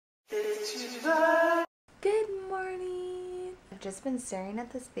Good morning! I've just been staring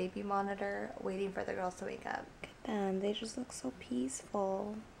at this baby monitor, waiting for the girls to wake up. Look at them, they just look so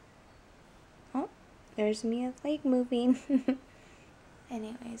peaceful. Oh, there's Mia's leg moving.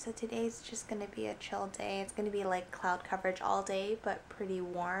 Anyway, so today's just gonna be a chill day. It's gonna be like cloud coverage all day, but pretty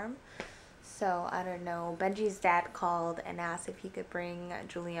warm. So, I don't know. Benji's dad called and asked if he could bring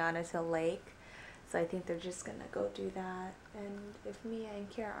Juliana to the lake. So I think they're just gonna go do that. And if Mia and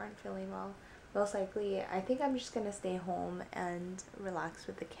Kira aren't feeling well, most likely, I think I'm just gonna stay home and relax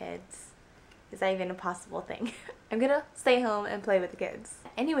with the kids. Is that even a possible thing? I'm gonna stay home and play with the kids.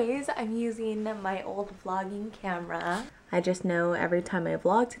 Anyways, I'm using my old vlogging camera. I just know every time I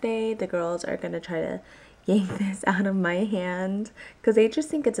vlog today, the girls are gonna try to yank this out of my hand because they just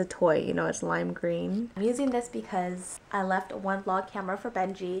think it's a toy, you know, it's lime green. I'm using this because I left one vlog camera for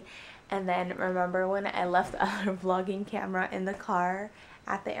Benji, and then remember when I left the other vlogging camera in the car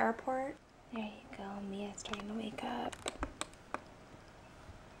at the airport? There you go, Mia's starting to wake up.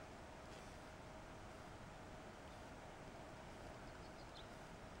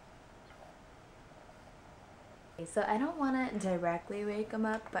 So I don't want to directly wake them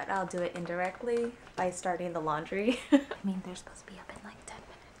up, but I'll do it indirectly by starting the laundry. I mean, they're supposed to be up in like 10 minutes.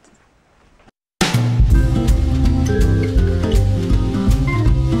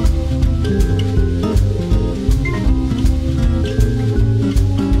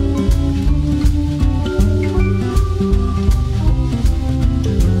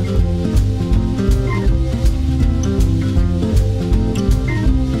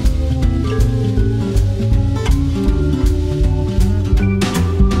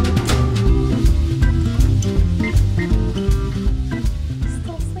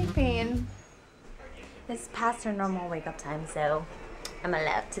 Past our normal wake up time, so I'm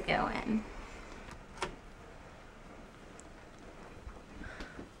allowed to go in.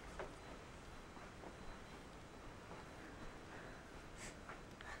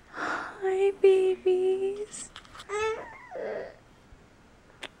 Hi, babies.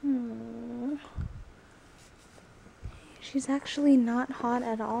 She's actually not hot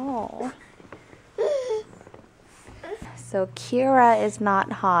at all. So Kira is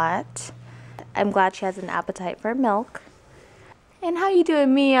not hot. I'm glad she has an appetite for milk. And how you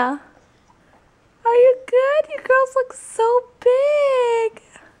doing, Mia? Are you good? You girls look so big.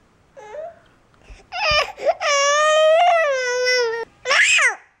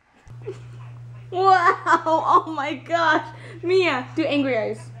 Wow! Oh my gosh! Mia, do angry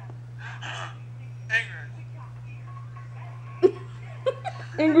eyes.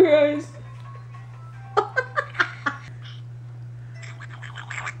 Angry eyes.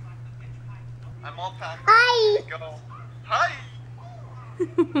 I'm all packed. Hi. Go. Hi.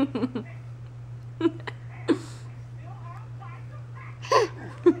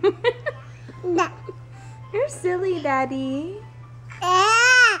 You're silly, Daddy.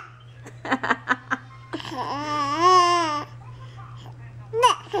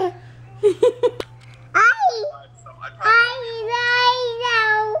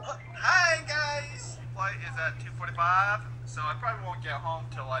 Hi guys. Flight is at 2:45, so I probably won't get home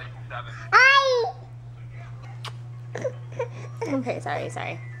till like 7. Okay,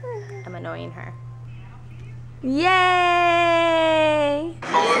 sorry. I'm annoying her. Yay!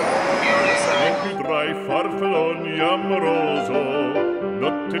 Tra i farfalloni amoroso,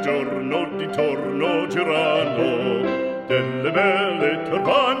 notte e giorno d'intorno girano, delle belle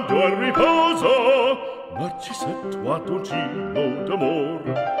turbando al riposo, Narcisetto Adolcino d'amor.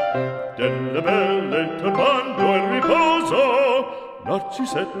 Delle belle turbando al riposo,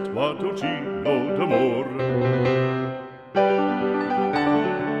 Narcisetto Adolcino d'amor.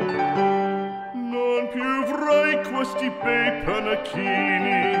 Non più avrai questi bei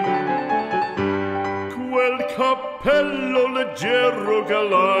panacchini, quel cappello leggero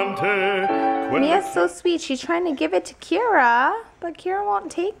galante. Mia's so sweet. She's trying to give it to Kira, but Kira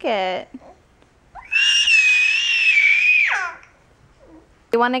won't take it.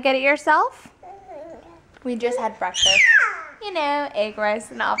 You want to get it yourself? We just had breakfast. You know, egg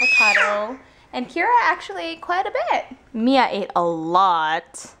rice and avocado. And Kira actually ate quite a bit. Mia ate a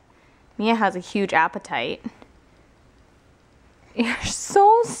lot. Mia has a huge appetite. You're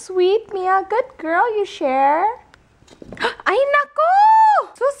so sweet, Mia. Good girl, you share. Ay, nako!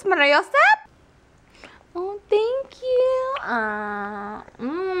 Sus, Mariosep? Oh, thank you.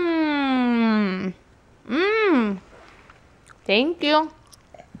 Thank you.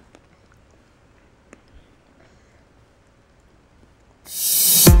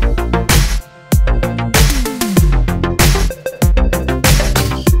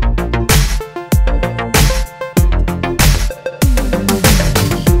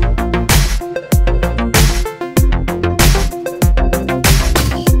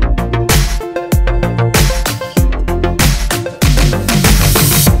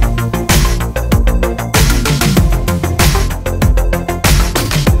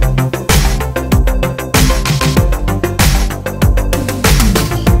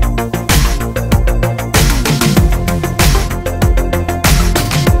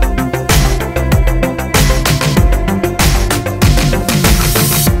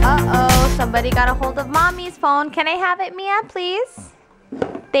 Somebody got a hold of Mommy's phone. Can I have it, Mia, please?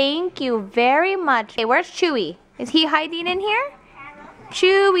 Thank you very much. Hey, where's Chewy? Is he hiding in here?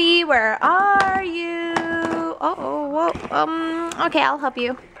 Chewy, where are you? Okay, I'll help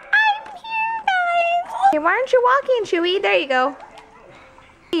you. I'm here, guys. Hey, why aren't you walking, Chewy? There you go.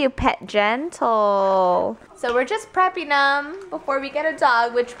 You pet gentle. So we're just prepping them before we get a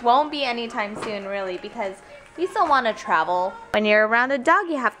dog, which won't be anytime soon, really, because we still want to travel. When you're around a dog,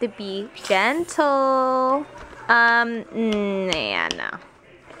 you have to be gentle. Yeah, no.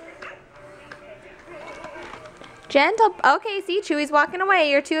 Gentle. Okay, see, Chewy's walking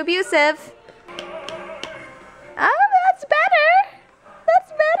away. You're too abusive. Oh, that's better.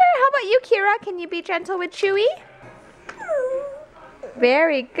 That's better. How about you, Kira? Can you be gentle with Chewy?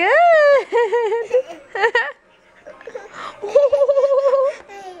 Very good.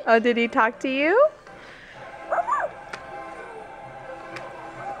 Oh, did he talk to you?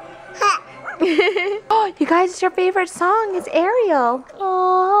 Oh, you guys, your favorite song is Ariel.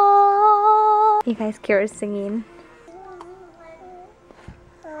 Aww. You guys, Kira's singing.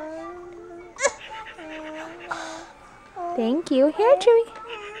 Thank you. Here, Chewy.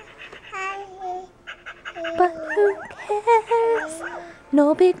 But who cares?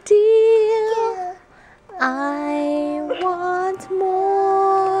 No big deal. I want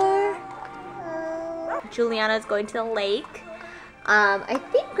more. Juliana's going to the lake. I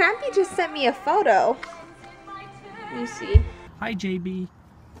think Grampy just sent me a photo. Let me see. Hi, JB.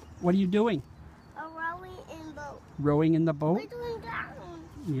 What are you doing? Rowing in the boat. Rowing in the boat? We're doing down.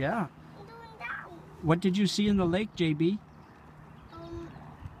 Yeah. We're doing down. What did you see in the lake, JB?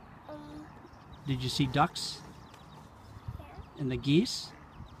 Did you see ducks? Yeah. And the geese?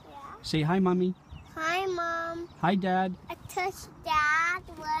 Yeah. Say hi, Mommy. Hi, Mom. Hi, Dad. I touched that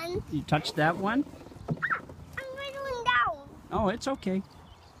one. You touched that one? I'm doing down. Oh, it's okay.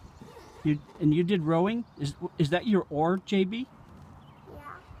 You did rowing? Is that your oar, JB? Yeah.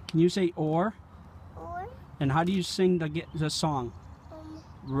 Can you say oar? Or And how do you sing the song?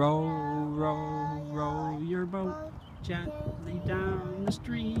 Row, row, row your boat gently down the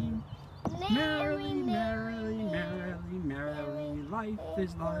stream. Merrily, merrily, merrily, merrily, life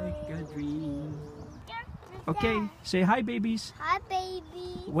is like a dream. Okay, say hi, babies. Hi,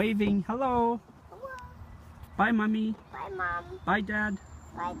 baby. Waving, hello. Hello. Bye, Mommy. Bye, Mom. Bye, Dad.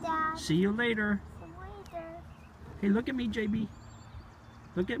 Bye, Dad. See you later. See you later. Hey, look at me, JB.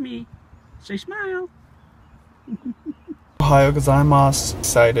 Look at me. Say smile. Ohio gozaimasu.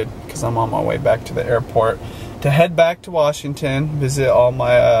 Excited because I'm on my way back to the airport to head back to Washington, visit all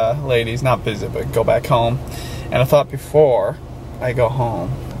my ladies, not visit, but go back home. And I thought before I go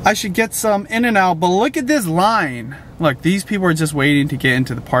home, I should get some In-N-Out, but look at this line. Look, these people are just waiting to get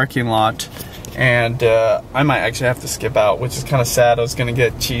into the parking lot, and I might actually have to skip out, which is kind of sad. I was gonna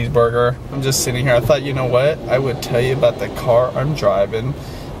get a cheeseburger. I'm just sitting here. I thought, you know what? I would tell you about the car I'm driving.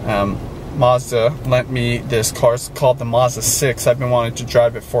 Mazda lent me this car. It's called the Mazda 6. I've been wanting to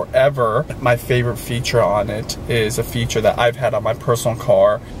drive it forever. My favorite feature on it is a feature that I've had on my personal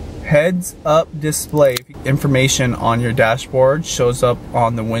car. Heads up display. Information on your dashboard shows up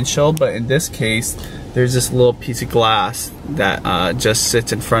on the windshield, but in this case there's this little piece of glass that just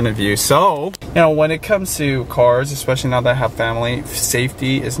sits in front of you. So, you know, when it comes to cars, especially now that I have family,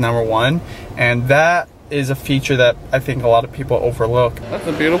 safety is number one, and that is a feature that I think a lot of people overlook. That's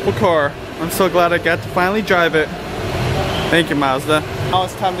a beautiful car. I'm so glad I got to finally drive it. Thank you, Mazda. Now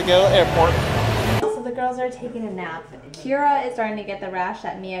it's time to go to the airport. So the girls are taking a nap. Kira is starting to get the rash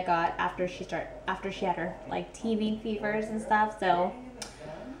that Mia got after she had her like teething fevers and stuff. So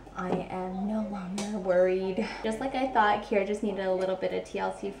I am no longer worried. Just like I thought, Kira just needed a little bit of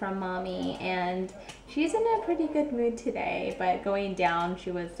TLC from Mommy, and she's in a pretty good mood today, but going down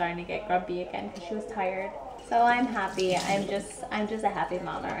she was starting to get grumpy again because she was tired. So I'm happy. I'm just a happy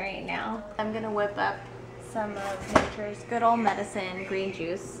mama right now. I'm gonna whip up some of nature's good old medicine green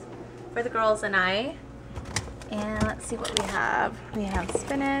juice for the girls and I. And let's see what we have. We have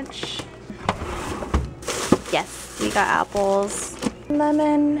spinach. Yes, we got apples.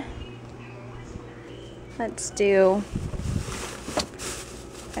 Lemon. Let's do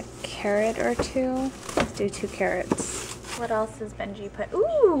a carrot or two. Let's do 2 carrots. What else does Benji put?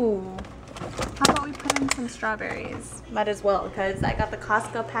 Ooh! How about we put in some strawberries? Might as well, because I got the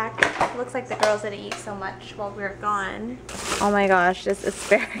Costco pack. It looks like the girls didn't eat so much while we were gone. Oh my gosh, this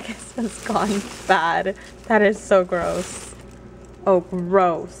asparagus has gone bad. That is so gross. Oh,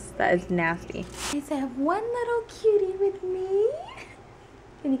 gross. That is nasty. I have one little cutie with me.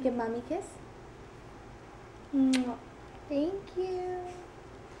 Can you give Mommy a kiss? Thank you.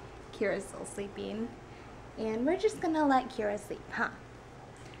 Kira's still sleeping. And we're just gonna let Kira sleep, huh?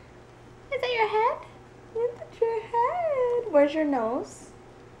 Is that your head? Is that your head? Where's your nose?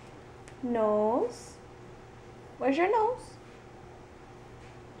 Nose. Where's your nose?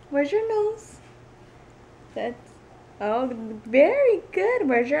 Where's your nose? That's, oh, very good.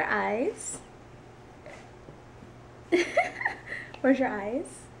 Where's your eyes? Where's your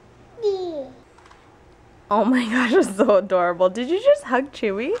eyes? Yeah. Oh my gosh, it's so adorable. Did you just hug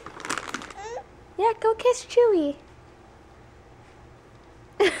Chewy? Yeah, go kiss Chewy.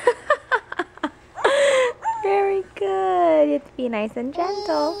 Very good. You have to be nice and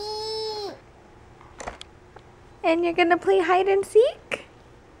gentle. And you're gonna play hide and seek?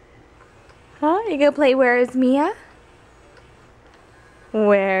 Huh? You're gonna play Where is Mia?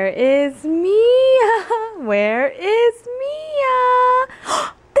 Where is Mia? Where is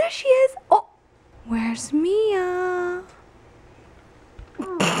Mia? There she is. Oh, where's Mia?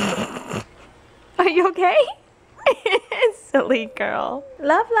 Are you okay? Silly girl.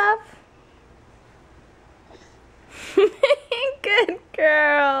 Love, love. Good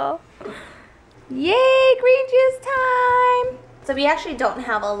girl. Yay, green juice time. So we actually don't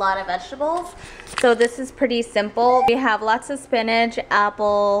have a lot of vegetables. So this is pretty simple. We have lots of spinach,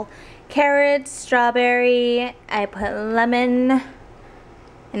 apple, carrots, strawberry. I put lemon.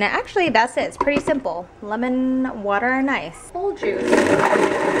 And actually that's it. It's pretty simple. Lemon, water, and ice. Whole juice.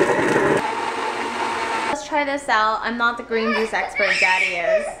 Let's try this out. I'm not the green juice expert, Daddy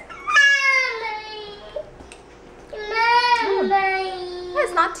is.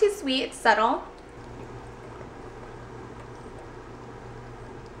 It's not too sweet, it's subtle.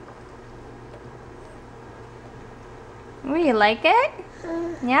 Oh, you like it?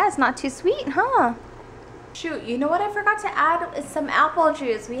 Yeah, it's not too sweet, huh? Shoot, you know what I forgot to add is some apple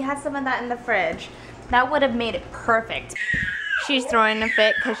juice. We had some of that in the fridge. That would have made it perfect. She's throwing a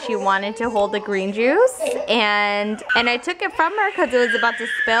fit because she wanted to hold the green juice, and I took it from her because it was about to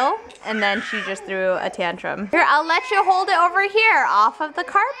spill, and then she just threw a tantrum. Here, I'll let you hold it over here off of the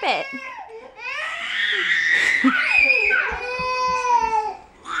carpet.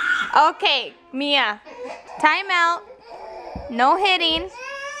 Okay, Mia, time out. No hitting.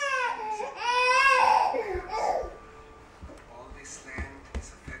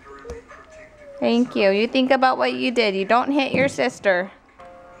 Thank you. You think about what you did. You don't hit your sister.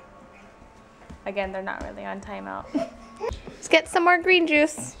 Again, they're not really on timeout. Let's get some more green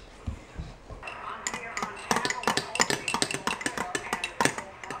juice.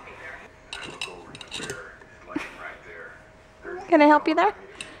 Can I help you there?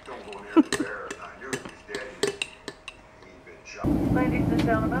 Ladies and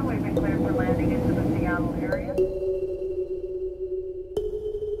gentlemen, we've been cleared for landing into the Seattle area.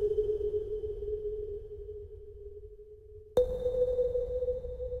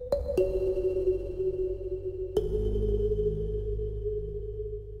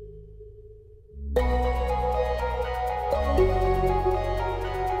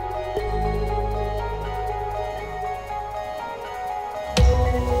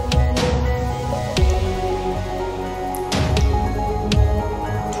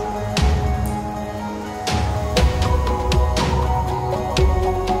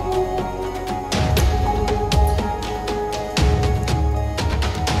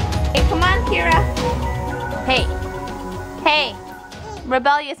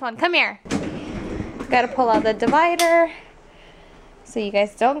 Rebellious one, come here. Gotta pull out the divider so you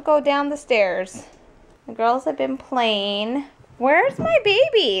guys don't go down the stairs. The girls have been playing. Where's my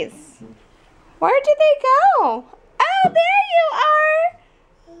babies? Where did they go? Oh, there you are.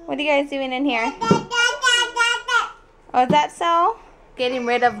 What are you guys doing in here? Oh, is that so? Getting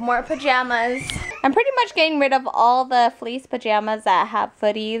rid of more pajamas. I'm pretty much getting rid of all the fleece pajamas that have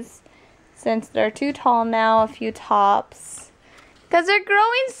footies since they're too tall now, a few tops. Because they're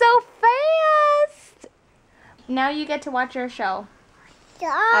growing so fast. Now you get to watch your show.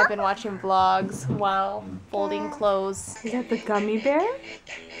 I've been watching vlogs while folding clothes. Is that the gummy bear?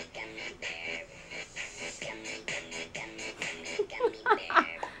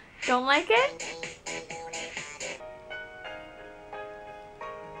 Don't like it?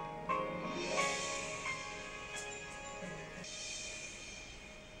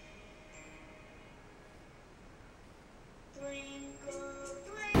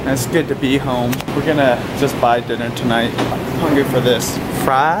 It's good to be home. We're gonna just buy dinner tonight. I'm hungry for this.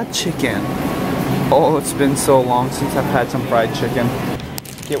 Fried chicken. Oh, it's been so long since I've had some fried chicken.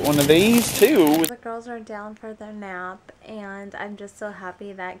 Get one of these too. The girls are down for their nap, and I'm just so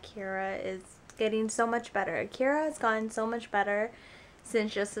happy that Kira is getting so much better. Kira has gotten so much better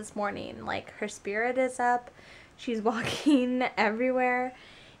since just this morning. Like, her spirit is up. She's walking everywhere.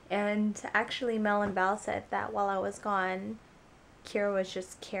 And actually, Mel and Val said that while I was gone, Kira was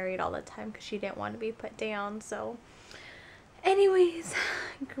just carried all the time because she didn't want to be put down. So anyways,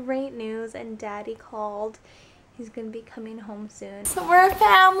 great news, and Daddy called. He's gonna be coming home soon. So we're a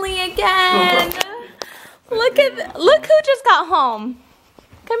family again. Look who just got home.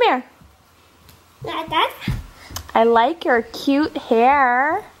 Come here. I like your cute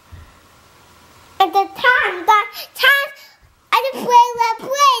hair. At the time, I just play with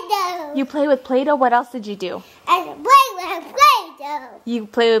Play-Doh. You play with Play-Doh? What else did you do? I just play with Play-Doh. You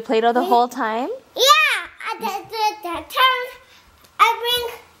play with Play-Doh the whole time? Yeah, at the time, I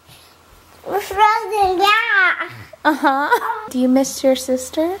bring frozen, yeah. Uh-huh. Do you miss your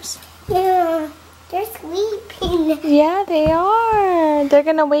sisters? Yeah, they're sleeping. Yeah, they are. They're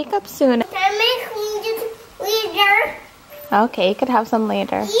gonna wake up soon. Can I make just later? Okay, you could have some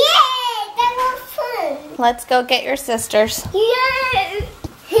later. Yay, that was fun. Let's go get your sisters. Yay.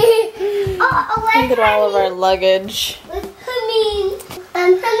 Look at all of our luggage. We're humming.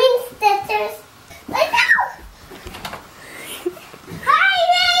 I'm humming sisters. Let's go. Hi,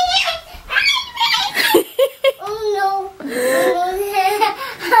 baby. Hi, baby. Oh, no.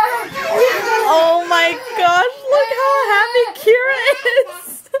 Oh my gosh, look how happy Kira is.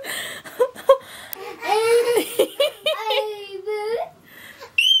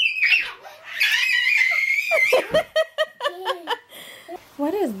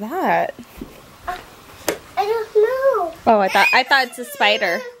 What is that? I don't know. Oh, I thought it's a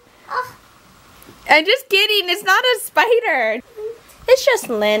spider. I'm just kidding, it's not a spider. It's just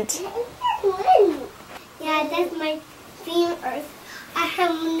lint. Yeah, that's my theme earth. I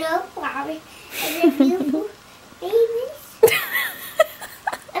have no flowers. And they're beautiful babies.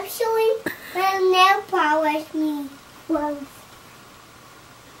 I'm showing my nail flowers me once.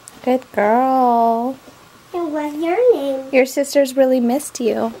 Good girl. And what's your name? Your sisters really missed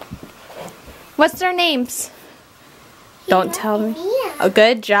you. What's their names? Don't tell me. Yeah. Oh,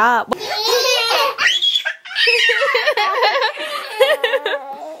 good job.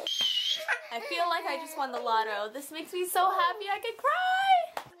 I feel like I just won the lotto. This makes me so happy I could cry.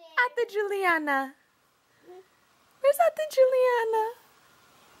 At the Juliana. Where's at the Juliana?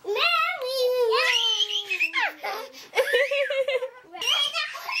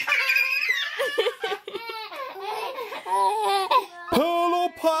 Hello,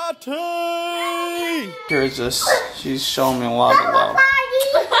 Patty! Here's this. She's showing me a lot of love.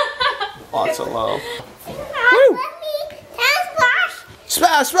 Lots of love. Woo!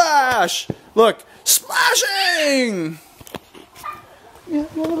 Smash, smash! Look, splashing! Yeah,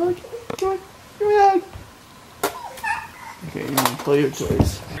 come on. Okay, you want to play your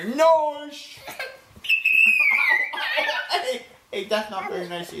toys. Nice! Hey, that's not very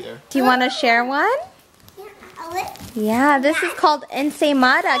nice either. Do you want to share one? Yeah, this is called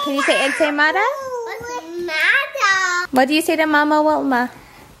ensaimada. Can you say ensaimada? What do you say to Mama Wilma?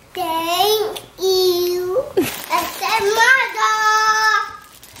 Thank you. Ensaimada.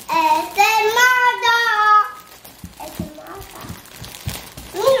 Ensaimada.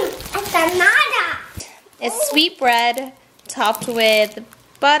 Ensaimada. It's sweet bread topped with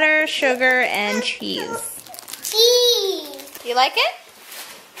butter, sugar, and cheese. Cheese. You like it?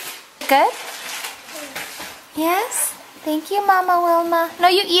 Good? Yes? Thank you, Mama Wilma. No,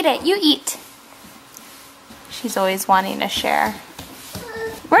 you eat it. You eat. She's always wanting to share.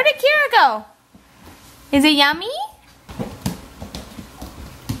 Where did Kira go? Is it yummy?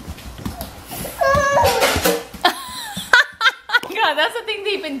 God, that's the thing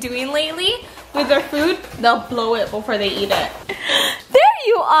they've been doing lately with their food. They'll blow it before they eat it. There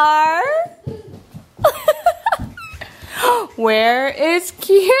you are. Where is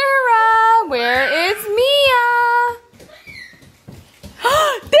Kira? Where is Mia?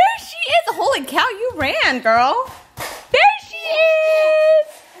 There she is. Holy cow, you ran, girl. There she is.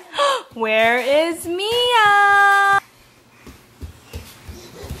 Where is Mia?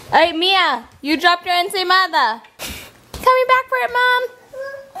 Hey, Mia, you dropped your ensaimada. Coming back for it, Mom.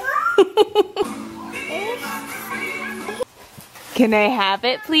 Can I have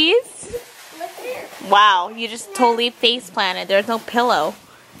it, please? Wow, you just totally face planted. There's no pillow.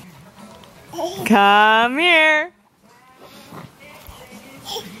 Come here.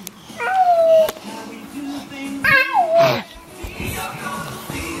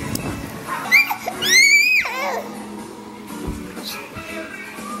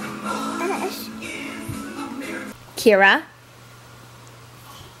 Kira,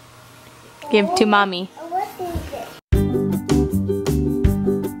 give to Mommy. What is it?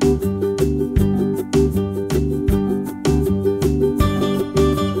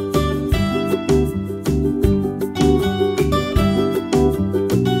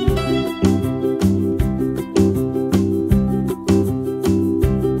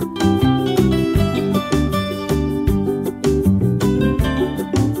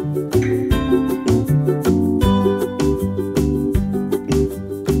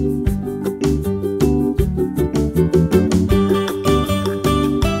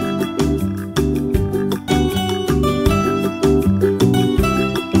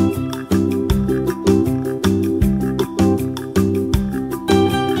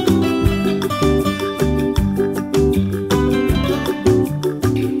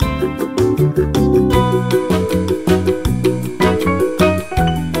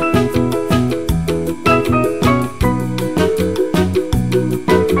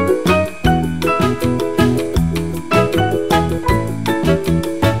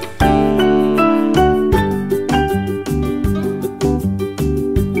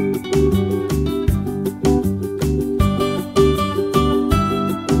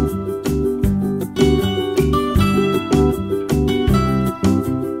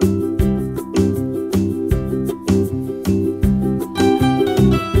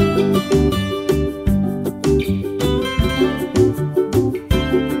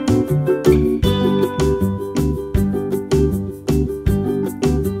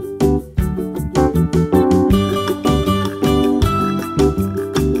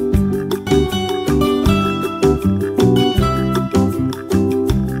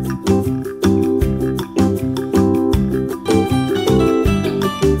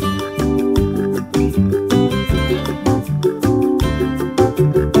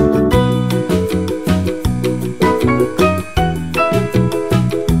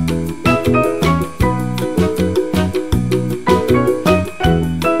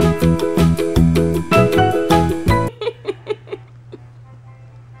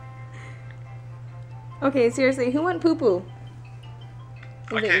 Okay, seriously, who went poo-poo?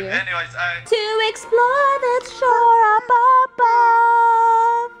 Okay, anyways, To explore the shore up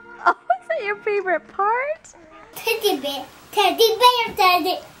above. Oh, is that your favorite part? Teddy bear, teddy bear,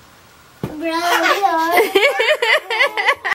 teddy. Bro.